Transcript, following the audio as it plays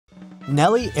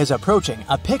Nellie is approaching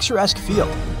a picturesque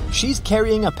field. She's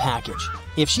carrying a package.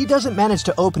 If she doesn't manage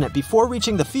to open it before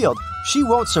reaching the field, she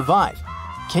won't survive.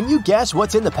 Can you guess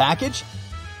what's in the package?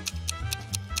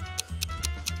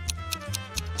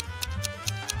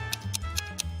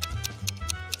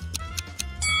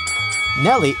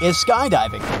 Nellie is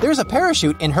skydiving. There's a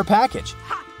parachute in her package.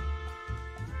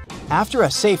 After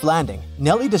a safe landing,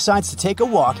 Nellie decides to take a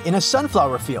walk in a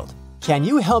sunflower field. Can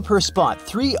you help her spot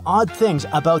 3 odd things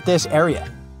about this area?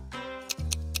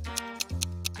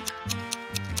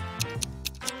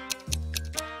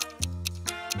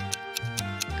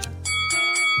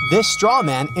 This straw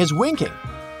man is winking.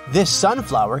 This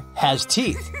sunflower has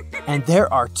teeth. And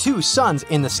there are 2 suns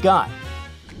in the sky.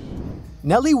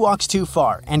 Nellie walks too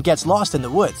far and gets lost in the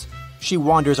woods. She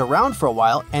wanders around for a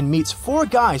while and meets 4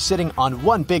 guys sitting on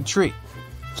one big tree.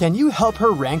 Can you help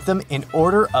her rank them in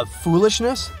order of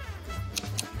foolishness?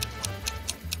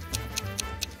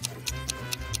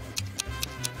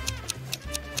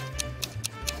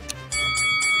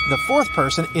 The 4th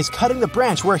person is cutting the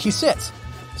branch where he sits.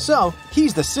 So,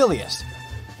 he's the silliest.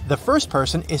 The first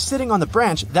person is sitting on the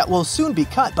branch that will soon be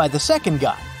cut by the second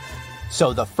guy.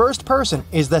 So the first person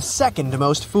is the second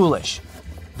most foolish.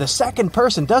 The second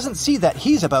person doesn't see that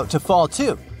he's about to fall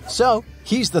too, so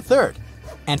he's the third.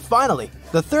 And finally,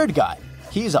 the third guy.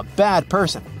 He's a bad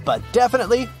person, but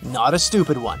definitely not a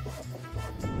stupid one.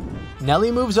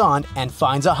 Nellie moves on and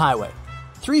finds a highway.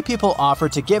 3 people offer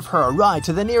to give her a ride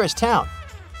to the nearest town.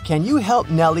 Can you help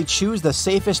Nellie choose the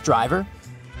safest driver?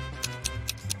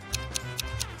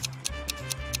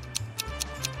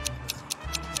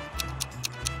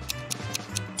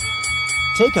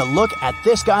 Take a look at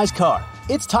this guy's car.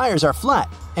 Its tires are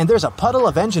flat, and there's a puddle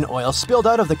of engine oil spilled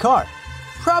out of the car.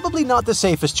 Probably not the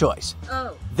safest choice.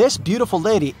 Oh. This beautiful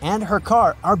lady and her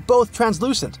car are both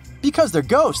translucent because they're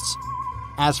ghosts.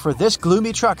 As for this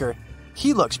gloomy trucker,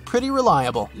 he looks pretty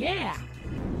reliable. Yeah.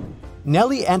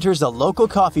 Nellie enters the local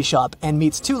coffee shop and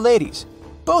meets 2 ladies.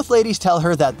 Both ladies tell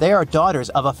her that they are daughters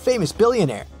of a famous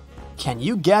billionaire. Can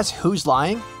you guess who's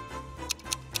lying?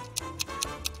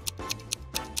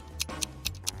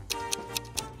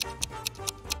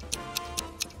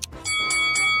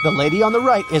 The lady on the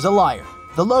right is a liar.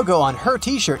 The logo on her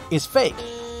t-shirt is fake.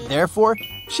 Therefore,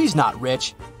 she's not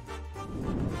rich.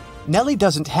 Nellie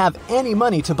doesn't have any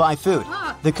money to buy food.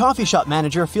 The coffee shop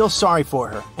manager feels sorry for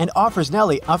her and offers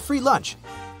Nellie a free lunch.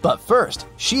 But first,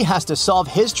 she has to solve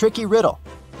his tricky riddle.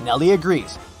 Nellie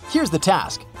agrees. Here's the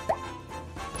task.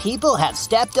 People have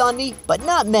stepped on me, but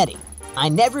not many. I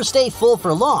never stay full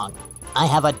for long. I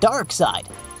have a dark side.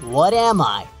 What am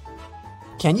I?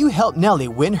 Can you help Nellie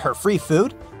win her free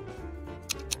food?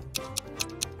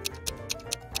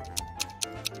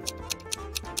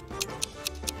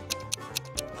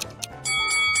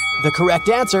 The correct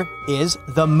answer is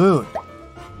the moon.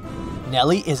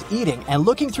 Nellie is eating and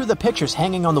looking through the pictures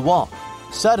hanging on the wall.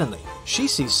 Suddenly, she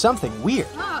sees something weird.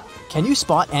 Can you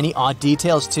spot any odd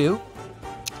details too?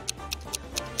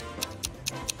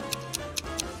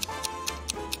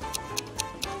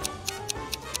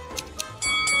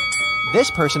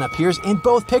 This person appears in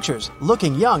both pictures,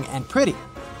 looking young and pretty.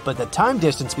 But the time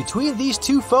distance between these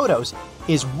 2 photos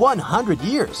is 100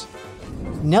 years.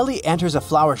 Nellie enters a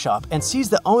flower shop and sees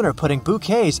the owner putting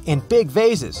bouquets in big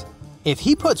vases. If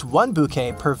he puts 1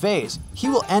 bouquet per vase, he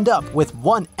will end up with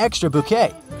 1 extra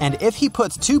bouquet. And if he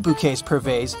puts 2 bouquets per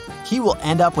vase, he will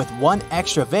end up with 1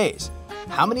 extra vase.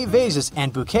 How many vases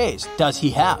and bouquets does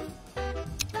he have?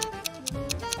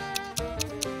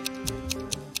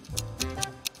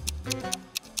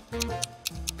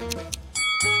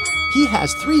 He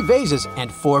has 3 vases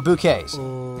and 4 bouquets.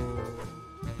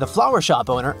 The flower shop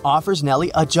owner offers Nellie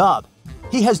a job.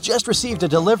 He has just received a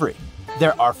delivery.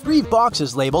 There are 3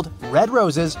 boxes labeled red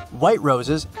roses, white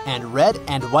roses, and red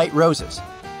and white roses.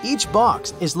 Each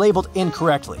box is labeled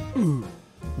incorrectly.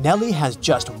 Nellie has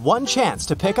just 1 chance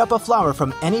to pick up a flower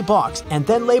from any box and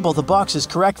then label the boxes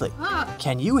correctly.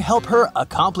 Can you help her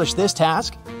accomplish this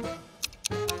task?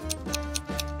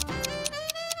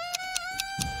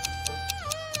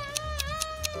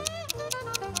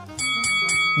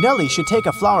 Nellie should take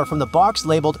a flower from the box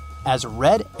labeled as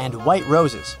red and white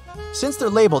roses. Since they're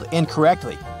labeled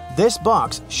incorrectly, this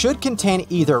box should contain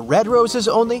either red roses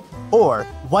only or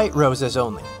white roses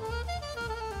only.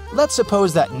 Let's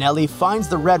suppose that Nellie finds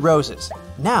the red roses.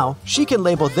 Now she can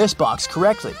label this box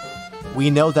correctly. We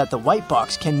know that the white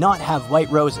box cannot have white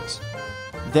roses.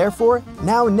 Therefore,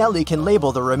 now Nellie can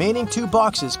label the remaining 2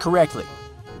 boxes correctly.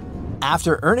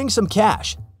 After earning some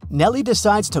cash, Nellie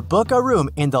decides to book a room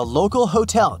in the local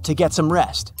hotel to get some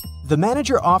rest. The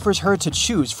manager offers her to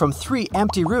choose from 3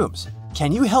 empty rooms.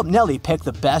 Can you help Nellie pick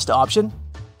the best option?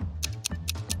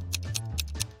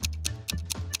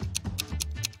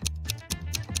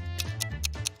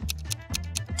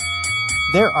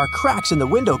 There are cracks in the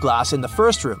window glass in the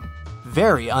first room.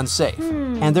 Very unsafe.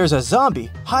 And there's a zombie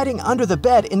hiding under the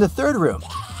bed in the third room.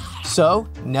 So,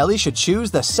 Nellie should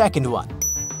choose the second one.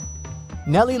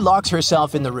 Nellie locks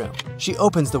herself in the room. She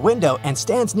opens the window and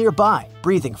stands nearby,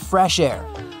 breathing fresh air.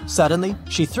 Suddenly,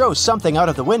 she throws something out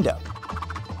of the window.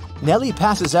 Nellie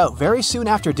passes out very soon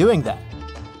after doing that.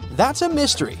 That's a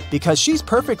mystery because she's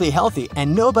perfectly healthy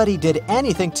and nobody did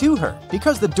anything to her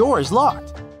because the door is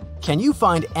locked. Can you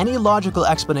find any logical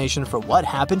explanation for what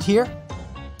happened here?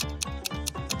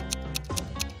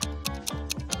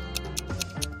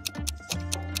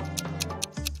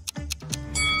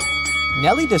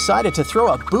 Nellie decided to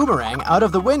throw a boomerang out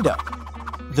of the window.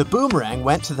 The boomerang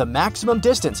went to the maximum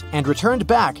distance and returned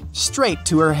back straight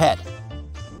to her head.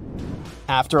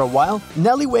 After a while,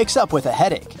 Nellie wakes up with a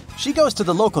headache. She goes to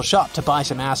the local shop to buy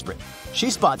some aspirin. She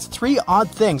spots 3 odd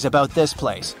things about this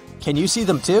place. Can you see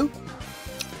them too?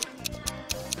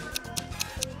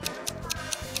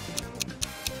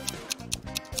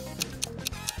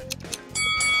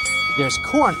 There's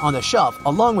corn on the shelf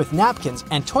along with napkins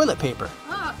and toilet paper.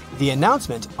 The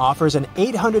announcement offers an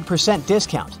 800%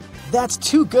 discount. That's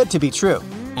too good to be true.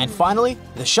 And finally,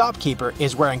 the shopkeeper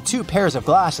is wearing 2 pairs of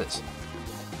glasses.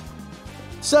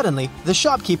 Suddenly, the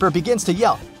shopkeeper begins to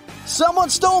yell, "Someone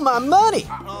stole my money!"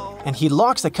 And he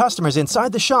locks the customers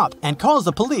inside the shop and calls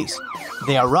the police.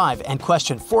 They arrive and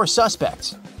question 4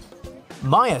 suspects.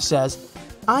 Maya says,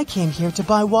 "I came here to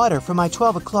buy water for my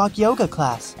 12 o'clock yoga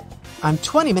class. I'm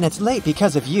 20 minutes late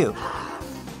because of you."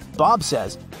 Bob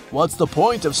says, "What's the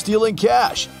point of stealing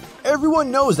cash?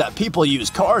 Everyone knows that people use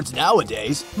cards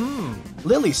nowadays."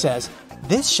 Lily says,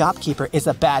 "This shopkeeper is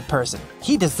a bad person.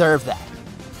 He deserved that."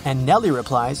 And Nellie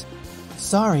replies,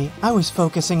 "Sorry, I was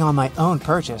focusing on my own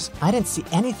purchase. I didn't see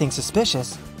anything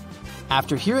suspicious."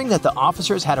 After hearing that the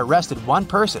officers had arrested 1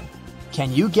 person,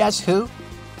 can you guess who?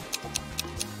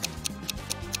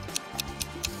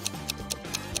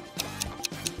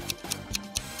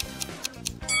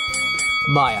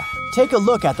 Maya, take a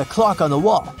look at the clock on the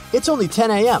wall. It's only 10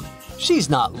 a.m. She's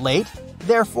not late,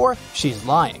 therefore she's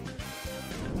lying.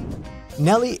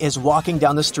 Nellie is walking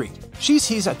down the street. She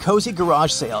sees a cozy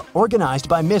garage sale organized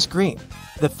by Miss Green.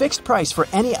 The fixed price for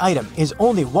any item is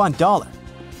only $1.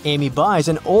 Amy buys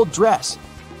an old dress.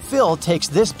 Phil takes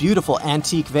this beautiful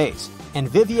antique vase, and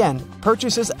Vivienne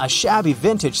purchases a shabby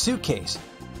vintage suitcase.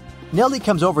 Nellie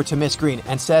comes over to Miss Green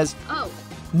and says, "Oh,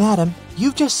 "Madam,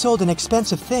 you've just sold an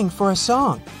expensive thing for a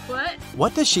song." what?"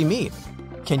 What does she mean?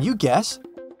 Can you guess?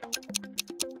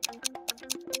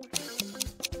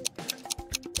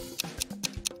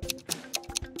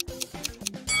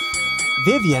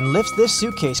 Vivienne lifts this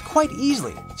suitcase quite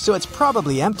easily, so it's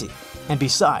probably empty. And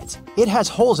besides, it has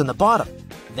holes in the bottom.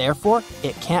 Therefore,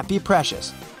 it can't be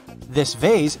precious. This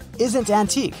vase isn't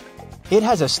antique. It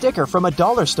has a sticker from a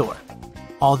dollar store.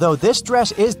 Although this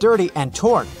dress is dirty and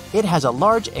torn, it has a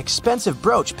large, expensive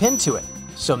brooch pinned to it,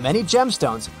 so many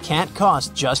gemstones can't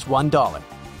cost just $1.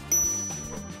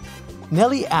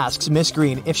 Nellie asks Miss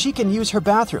Green if she can use her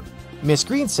bathroom. Miss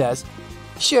Green says,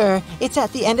 "Sure, it's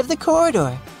at the end of the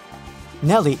corridor."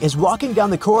 Nellie is walking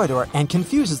down the corridor and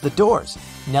confuses the doors.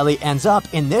 Nellie ends up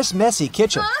in this messy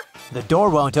kitchen. The door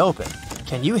won't open.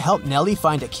 Can you help Nellie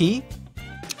find a key?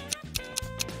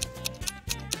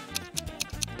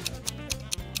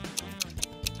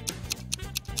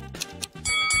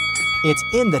 It's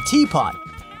in the teapot.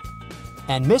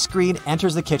 And Miss Green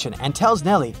enters the kitchen and tells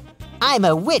Nellie, I'm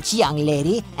a witch, young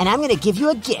lady, and I'm gonna give you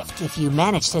a gift if you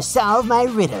manage to solve my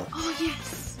riddle. Oh,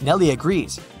 yes. Nellie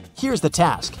agrees. Here's the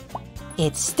task.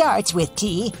 It starts with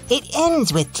T, it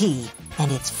ends with T,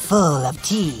 and it's full of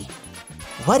tea.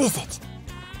 What is it?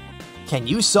 Can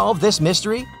you solve this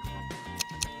mystery?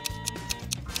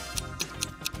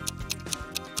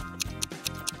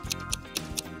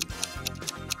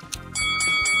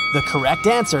 The correct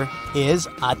answer is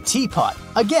a teapot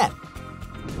again.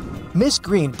 Miss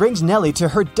Green brings Nellie to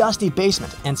her dusty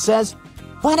basement and says,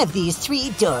 One of these 3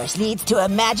 doors leads to a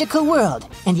magical world,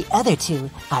 and the other 2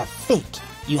 are fake.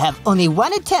 You have only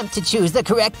 1 attempt to choose the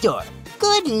correct door.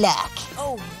 Good luck.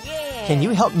 Oh, yeah. Can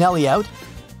you help Nellie out?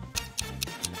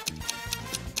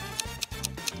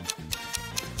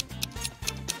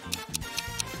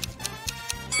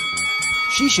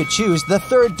 She should choose the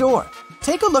 3rd door.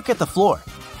 Take a look at the floor.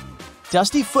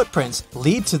 Dusty footprints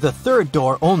lead to the 3rd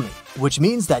door only, which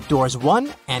means that doors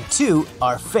 1 and 2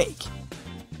 are fake.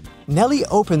 Nellie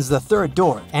opens the 3rd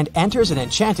door and enters an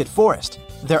enchanted forest.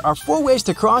 There are 4 ways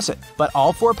to cross it, but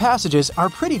all 4 passages are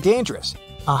pretty dangerous.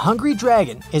 A hungry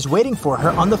dragon is waiting for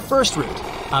her on the first route.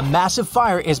 A massive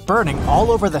fire is burning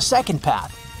all over the second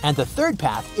path, and the third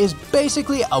path is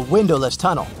basically a windowless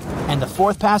tunnel. And the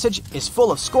fourth passage is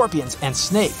full of scorpions and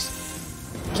snakes.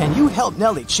 Can you help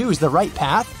Nellie choose the right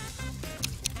path?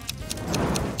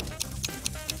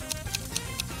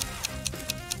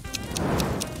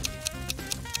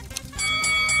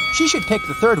 She should pick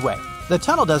the third way. The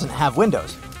tunnel doesn't have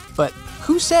windows. But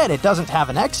who said it doesn't have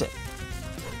an exit?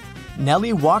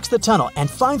 Nellie walks the tunnel and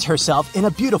finds herself in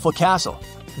a beautiful castle.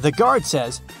 The guard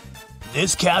says,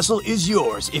 "This castle is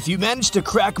yours if you manage to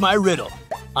crack my riddle.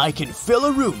 I can fill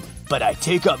a room, but I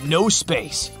take up no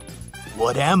space.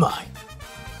 What am I?"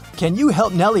 Can you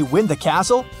help Nellie win the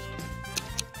castle?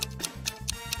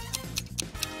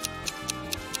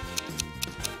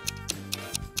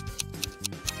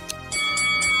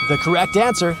 The correct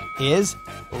answer is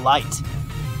light.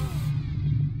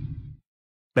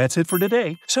 That's it for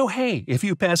today. So hey, if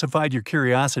you pacified your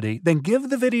curiosity, then give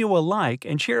the video a like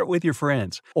and share it with your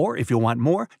friends. Or if you want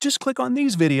more, just click on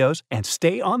these videos and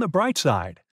stay on the bright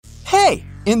side. Hey!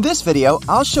 In this video,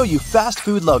 I'll show you fast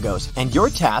food logos, and your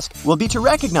task will be to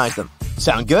recognize them.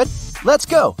 Sound good? Let's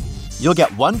go! You'll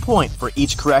get 1 point for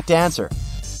each correct answer.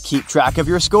 Keep track of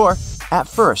your score. At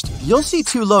first, you'll see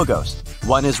 2 logos.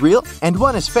 One is real and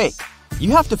one is fake.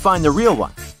 You have to find the real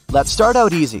one. Let's start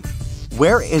out easy.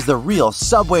 Where is the real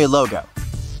Subway logo?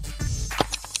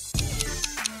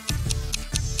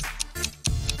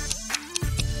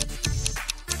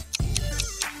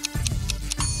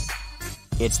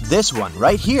 It's this one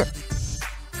right here.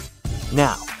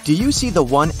 Now, do you see the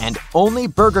one and only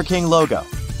Burger King logo?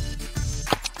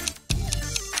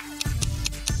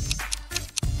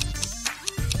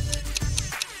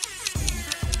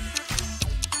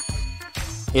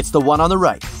 It's the one on the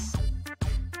right.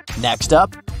 Next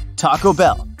up, Taco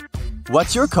Bell.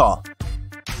 What's your call?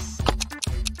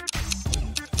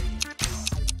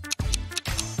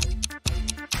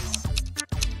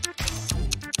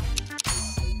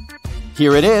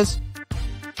 Here it is.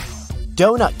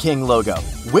 Donut King logo.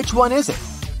 Which one is it?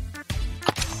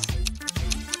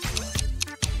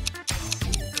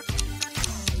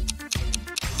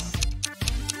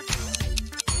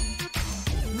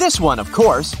 This one, of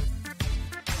course.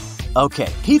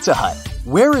 Okay, Pizza Hut.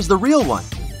 Where is the real one?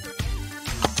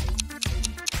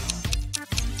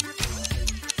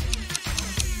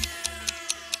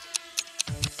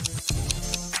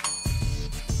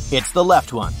 It's the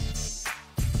left one.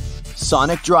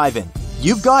 Sonic Drive-In.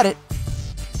 You've got it.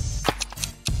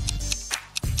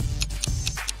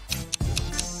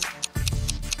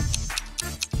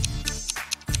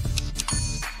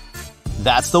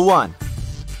 That's the one.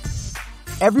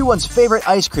 Everyone's favorite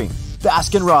ice cream,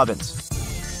 Baskin Robbins.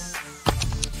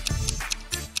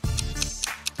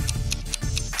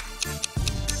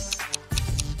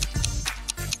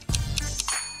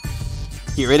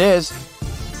 Here it is.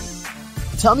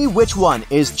 Tell me which one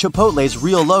is Chipotle's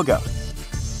real logo.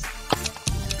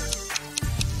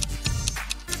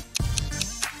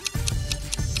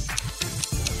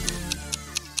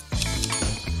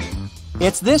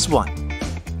 It's this one.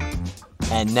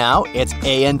 And now it's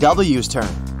A&W's turn.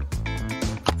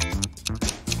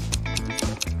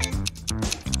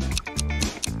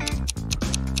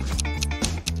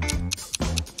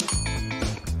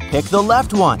 Pick the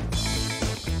left one.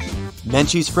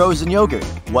 Menchie's frozen yogurt.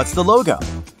 What's the logo?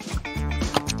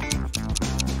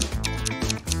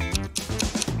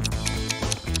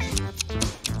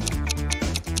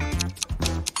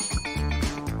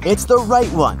 It's the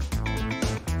right one.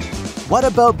 What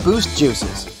about Boost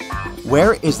Juices?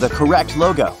 Where is the correct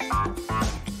logo?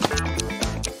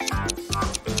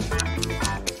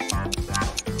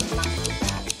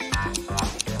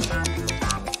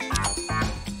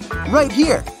 Right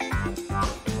here.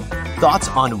 Thoughts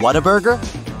on Whataburger?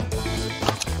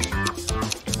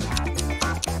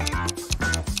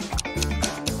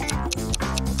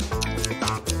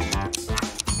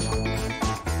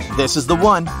 This is the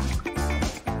one.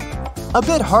 A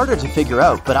bit harder to figure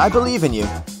out, but I believe in you.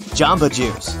 Jamba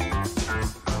Juice.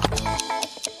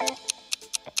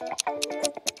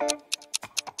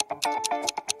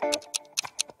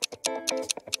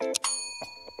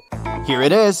 Here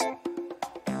it is.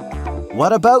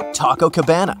 What about Taco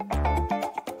Cabana?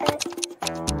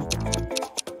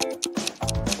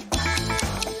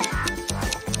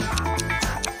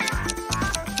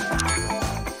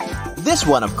 This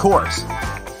one, of course.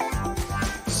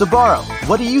 Sbarro,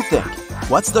 what do you think?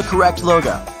 What's the correct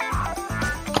logo?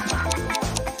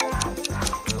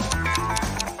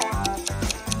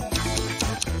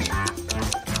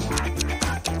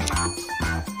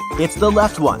 It's the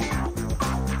left one.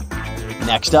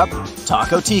 Next up,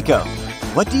 Taco Tico.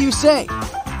 What do you say?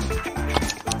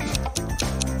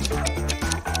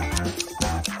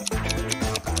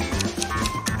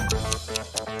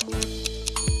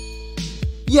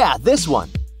 Yeah, this one.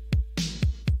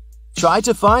 Try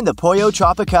to find the Pollo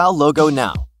Tropical logo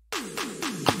now.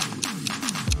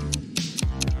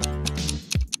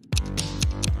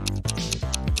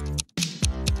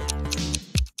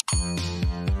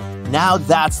 Now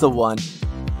that's the one.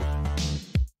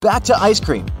 Back to ice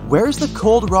cream. Where's the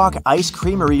Cold Rock Ice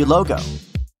Creamery logo?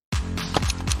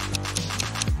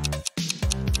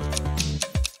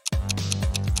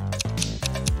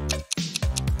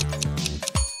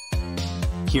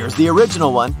 Here's the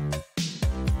original one.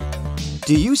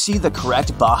 Do you see the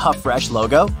correct Baja Fresh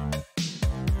logo?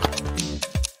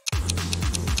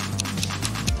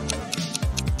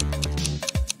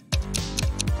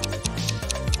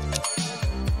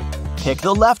 Pick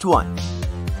the left one.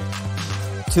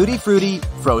 Tutti Frutti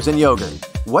Frozen Yogurt.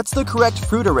 What's the correct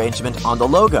fruit arrangement on the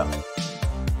logo?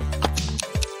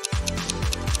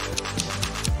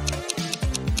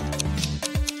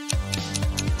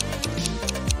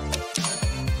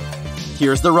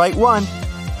 Here's the right one.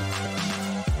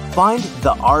 Find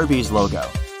the Arby's logo.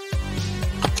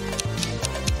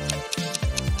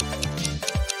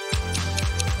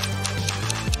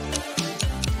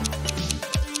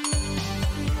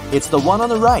 It's the one on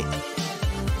the right.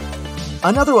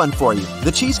 Another one for you,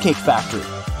 the Cheesecake Factory.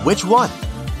 Which one?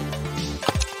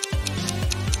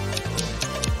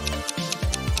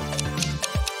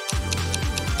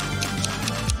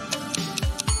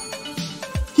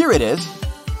 Here it is.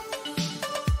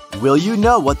 Will you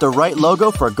know what the right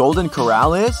logo for Golden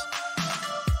Corral is?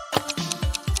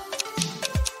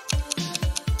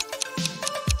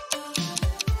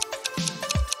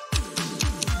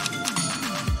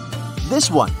 This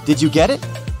one, did you get it?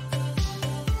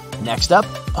 Next up,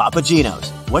 Papa Gino's.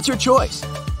 What's your choice?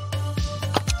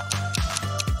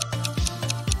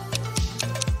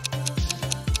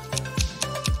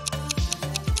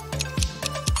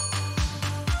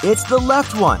 It's the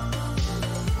left one.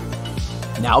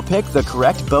 Now pick the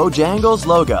correct Bojangles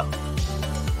logo.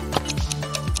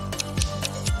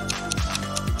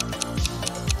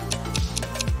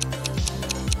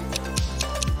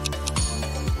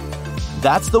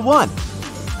 That's the one.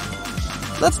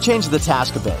 Let's change the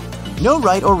task a bit. No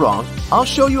right or wrong, I'll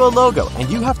show you a logo and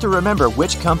you have to remember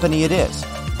which company it is.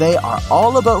 They are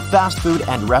all about fast food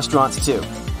and restaurants too.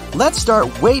 Let's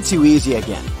start way too easy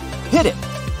again. Hit it!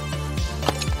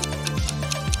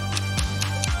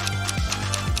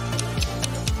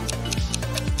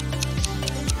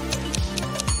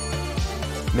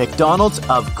 McDonald's,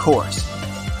 of course.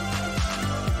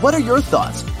 What are your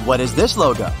thoughts? What is this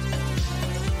logo?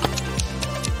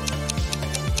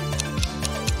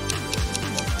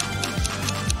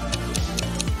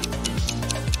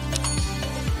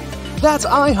 That's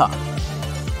IHOP.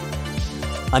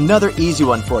 Another easy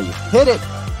one for you. Hit it!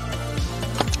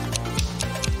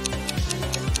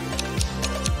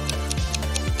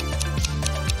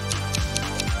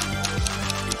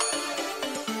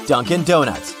 Dunkin'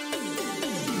 Donuts.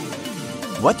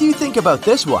 What do you think about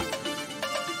this one?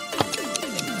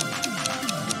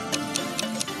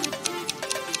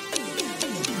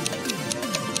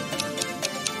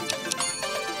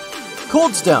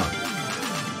 Cold Stone.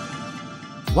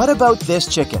 What about this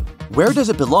chicken? Where does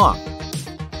it belong?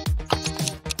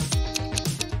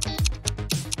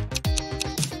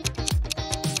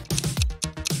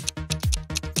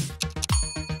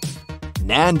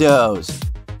 Nando's.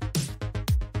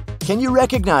 Can you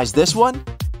recognize this one?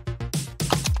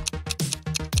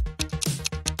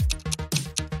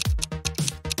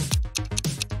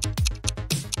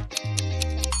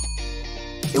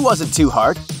 It wasn't too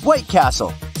hard. White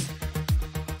Castle.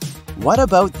 What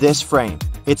about this frame?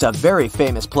 It's a very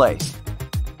famous place.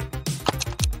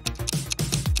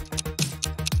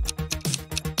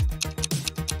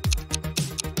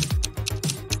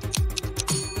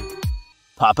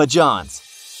 Papa John's.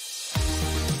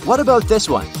 What about this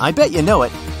one? I bet you know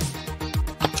it.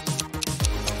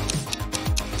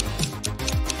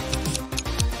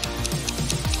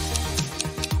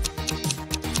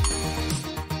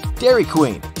 Dairy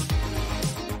Queen.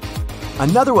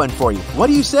 Another one for you. What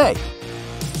do you say?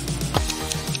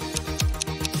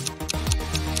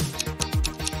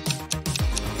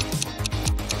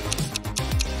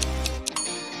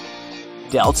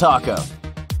 Del Taco.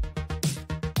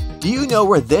 Do you know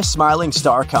where this smiling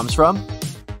star comes from?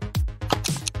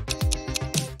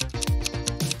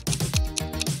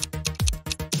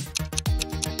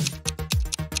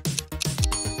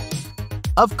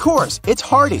 Of course, it's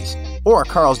Hardee's, or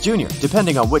Carl's Jr.,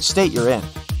 depending on which state you're in.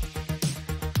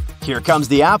 Here comes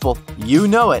the apple. You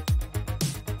know it.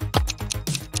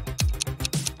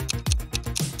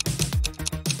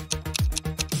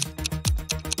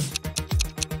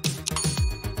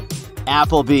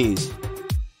 Applebee's.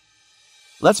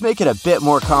 Let's make it a bit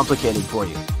more complicated for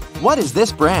you. What is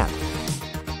this brand?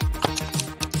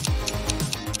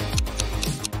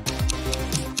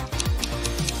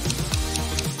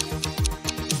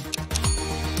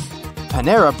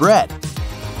 Panera Bread.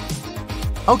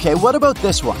 Okay, what about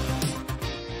this one?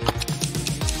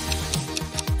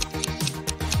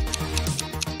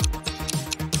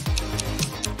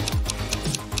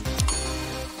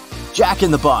 Jack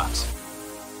in the Box.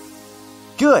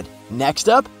 Good. Next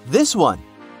up, this one.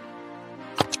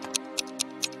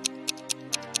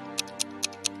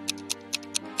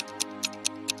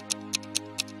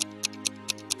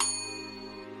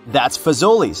 That's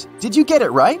Fazoli's. Did you get it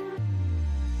right?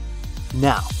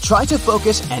 Now, try to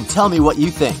focus and tell me what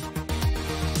you think.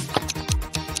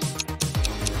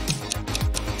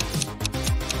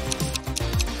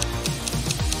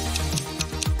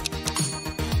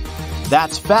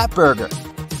 That's Fatburger.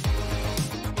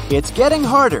 It's getting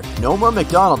harder. No more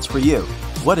McDonald's for you.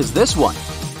 What is this one?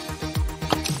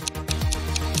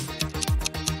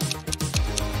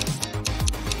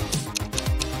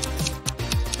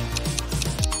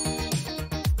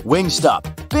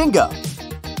 Wingstop. Bingo!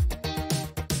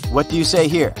 What do you say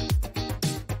here?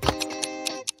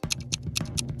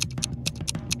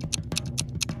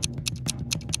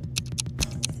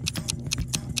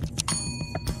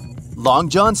 Long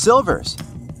John Silver's.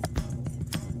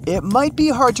 It might be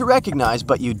hard to recognize,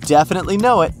 but you definitely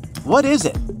know it. What is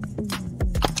it?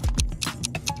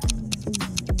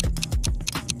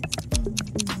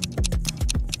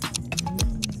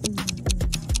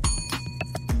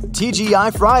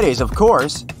 TGI Fridays, of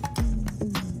course.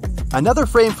 Another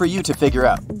frame for you to figure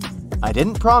out. I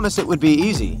didn't promise it would be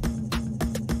easy.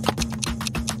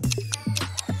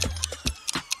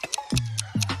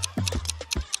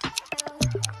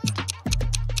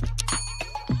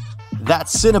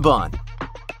 That's Cinnabon.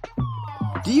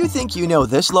 Do you think you know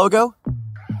this logo?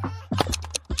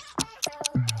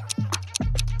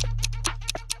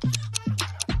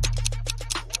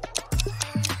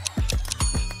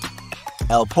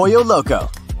 El Pollo Loco.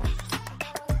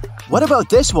 What about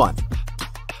this one?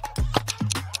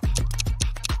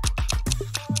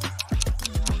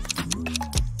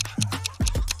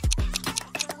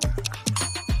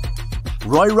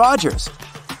 Roy Rogers.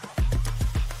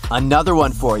 Another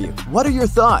one for you. What are your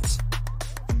thoughts?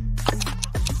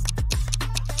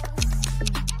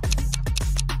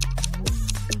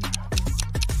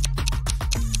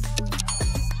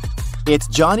 It's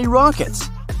Johnny Rockets.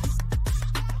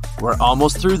 We're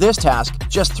almost through this task.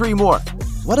 Just 3 more.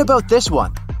 What about this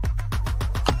one?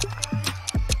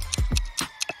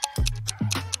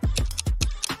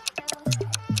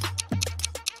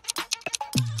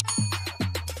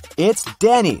 It's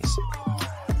Denny's.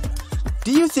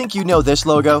 Do you think you know this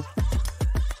logo?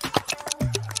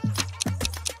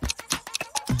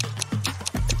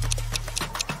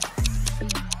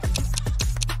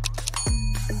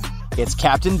 It's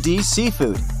Captain D's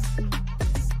Seafood.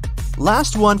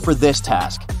 Last one for this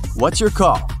task. What's your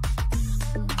call?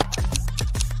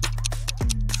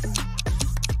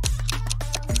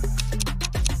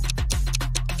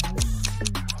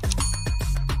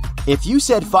 If you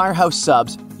said Firehouse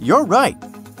Subs, you're right.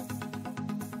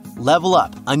 Level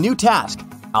Up, a new task.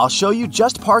 I'll show you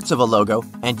just parts of a logo,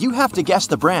 and you have to guess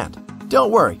the brand.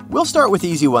 Don't worry, we'll start with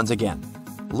easy ones again.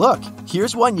 Look,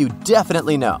 here's one you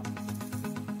definitely know.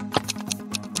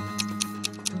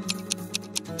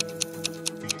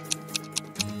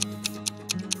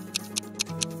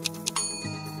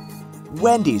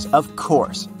 Wendy's, of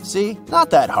course. See, not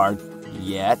that hard.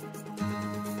 Yet.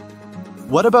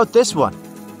 What about this one?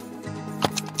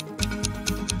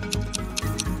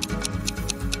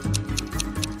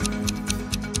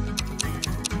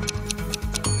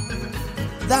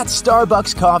 That's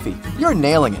Starbucks coffee. You're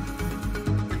nailing it.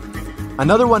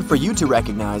 Another one for you to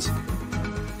recognize.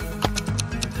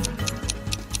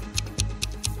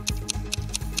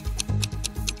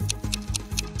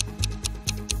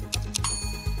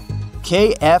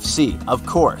 KFC, of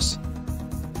course.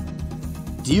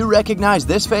 Do you recognize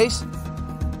this face?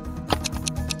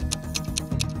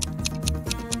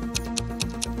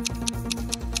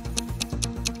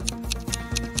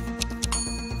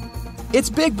 It's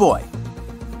Big Boy.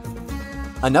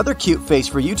 Another cute face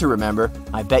for you to remember.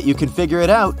 I bet you can figure it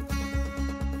out.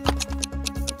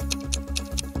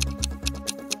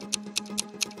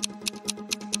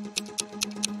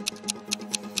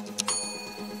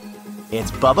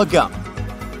 It's Bubba Gump.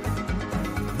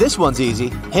 This one's easy.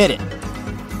 Hit it.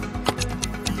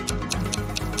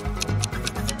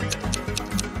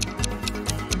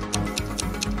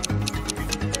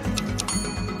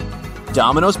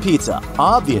 Domino's Pizza,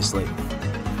 obviously.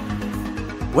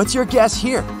 What's your guess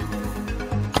here?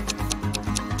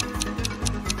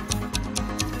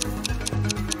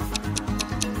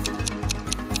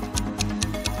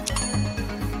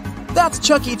 That's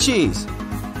Chuck E. Cheese.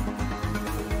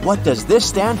 What does this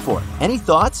stand for? Any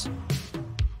thoughts?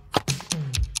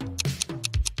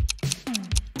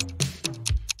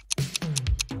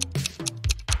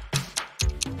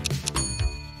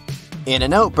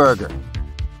 In-N-Out Burger.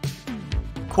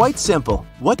 Quite simple.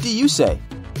 What do you say?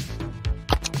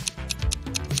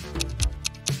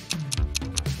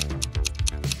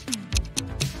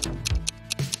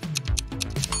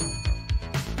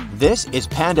 This is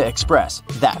Panda Express,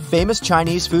 that famous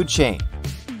Chinese food chain.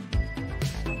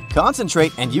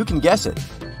 Concentrate and you can guess it.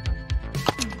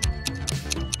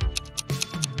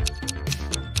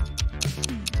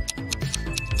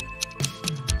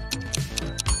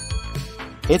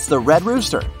 It's the Red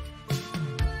Rooster.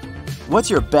 What's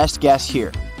your best guess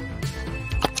here?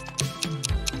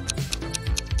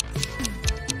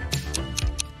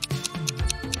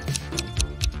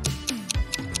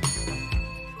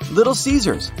 Little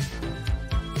Caesars.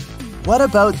 What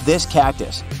about this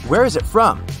cactus? Where is it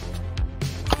from?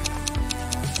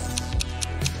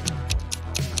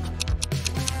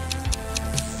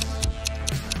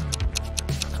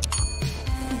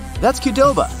 That's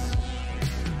Qdoba.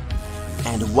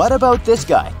 And what about this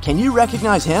guy? Can you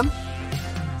recognize him?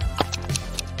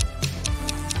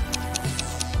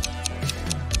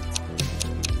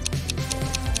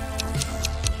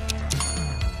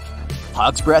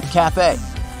 Hog's Breath Cafe.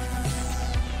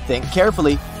 Think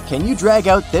carefully. Can you drag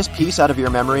out this piece out of your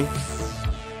memory?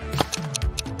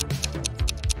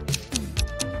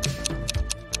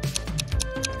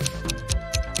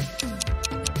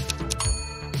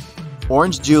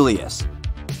 Orange Julius.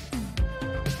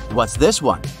 What's this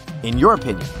one, in your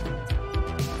opinion?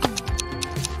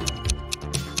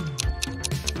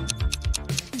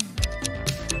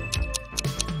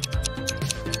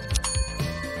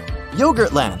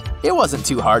 Yogurtland. It wasn't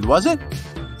too hard, was it?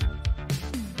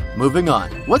 Moving on.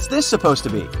 What's this supposed to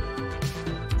be?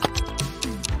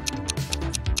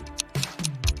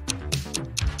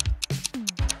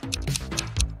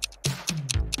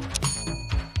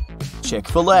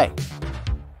 Chick-fil-A.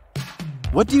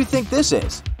 What do you think this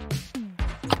is?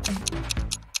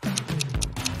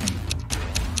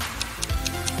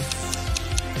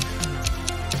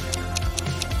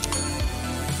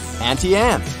 Auntie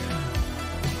Anne's.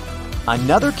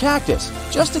 Another cactus,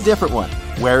 just a different one.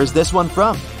 Where is this one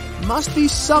from? Must be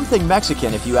something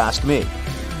Mexican if you ask me.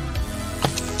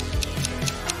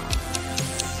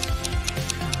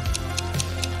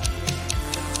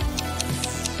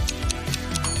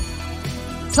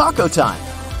 Taco time.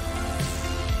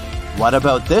 What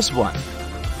about this one?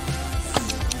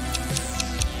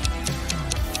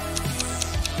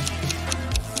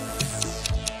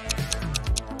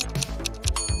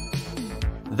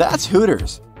 That's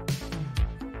Hooters.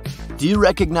 Do you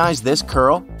recognize this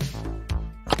curl?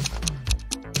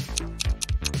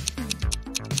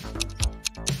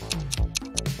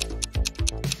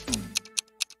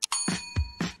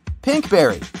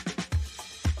 Pinkberry.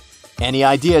 Any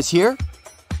ideas here?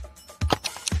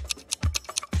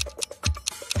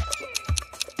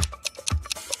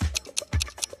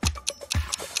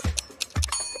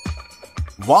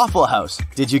 Waffle House.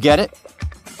 Did you get it?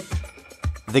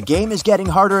 The game is getting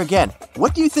harder again.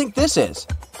 What do you think this is?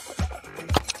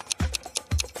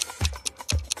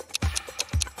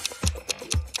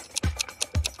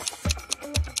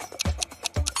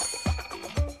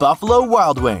 Buffalo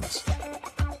Wild Wings.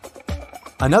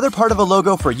 Another part of a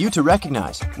logo for you to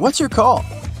recognize. What's your call?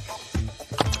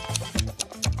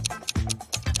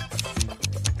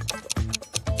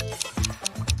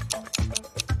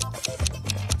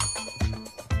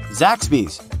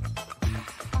 Zaxby's.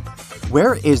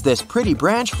 Where is this pretty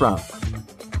branch from?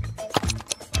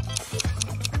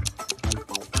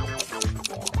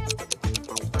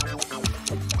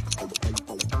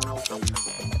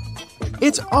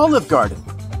 It's Olive Garden.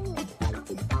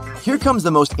 Here comes the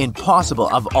most impossible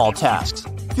of all tasks.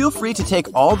 Feel free to take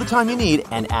all the time you need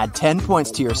and add 10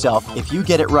 points to yourself if you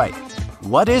get it right.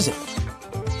 What is it?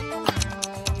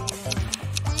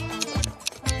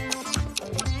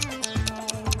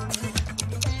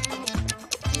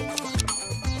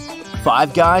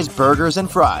 Five Guys Burgers and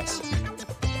Fries.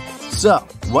 So,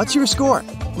 what's your score?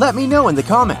 Let me know in the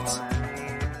comments.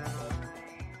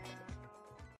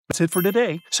 That's it for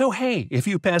today. So hey, if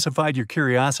you pacified your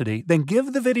curiosity, then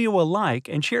give the video a like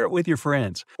and share it with your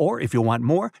friends. Or if you want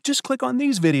more, just click on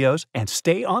these videos and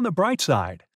stay on the bright side.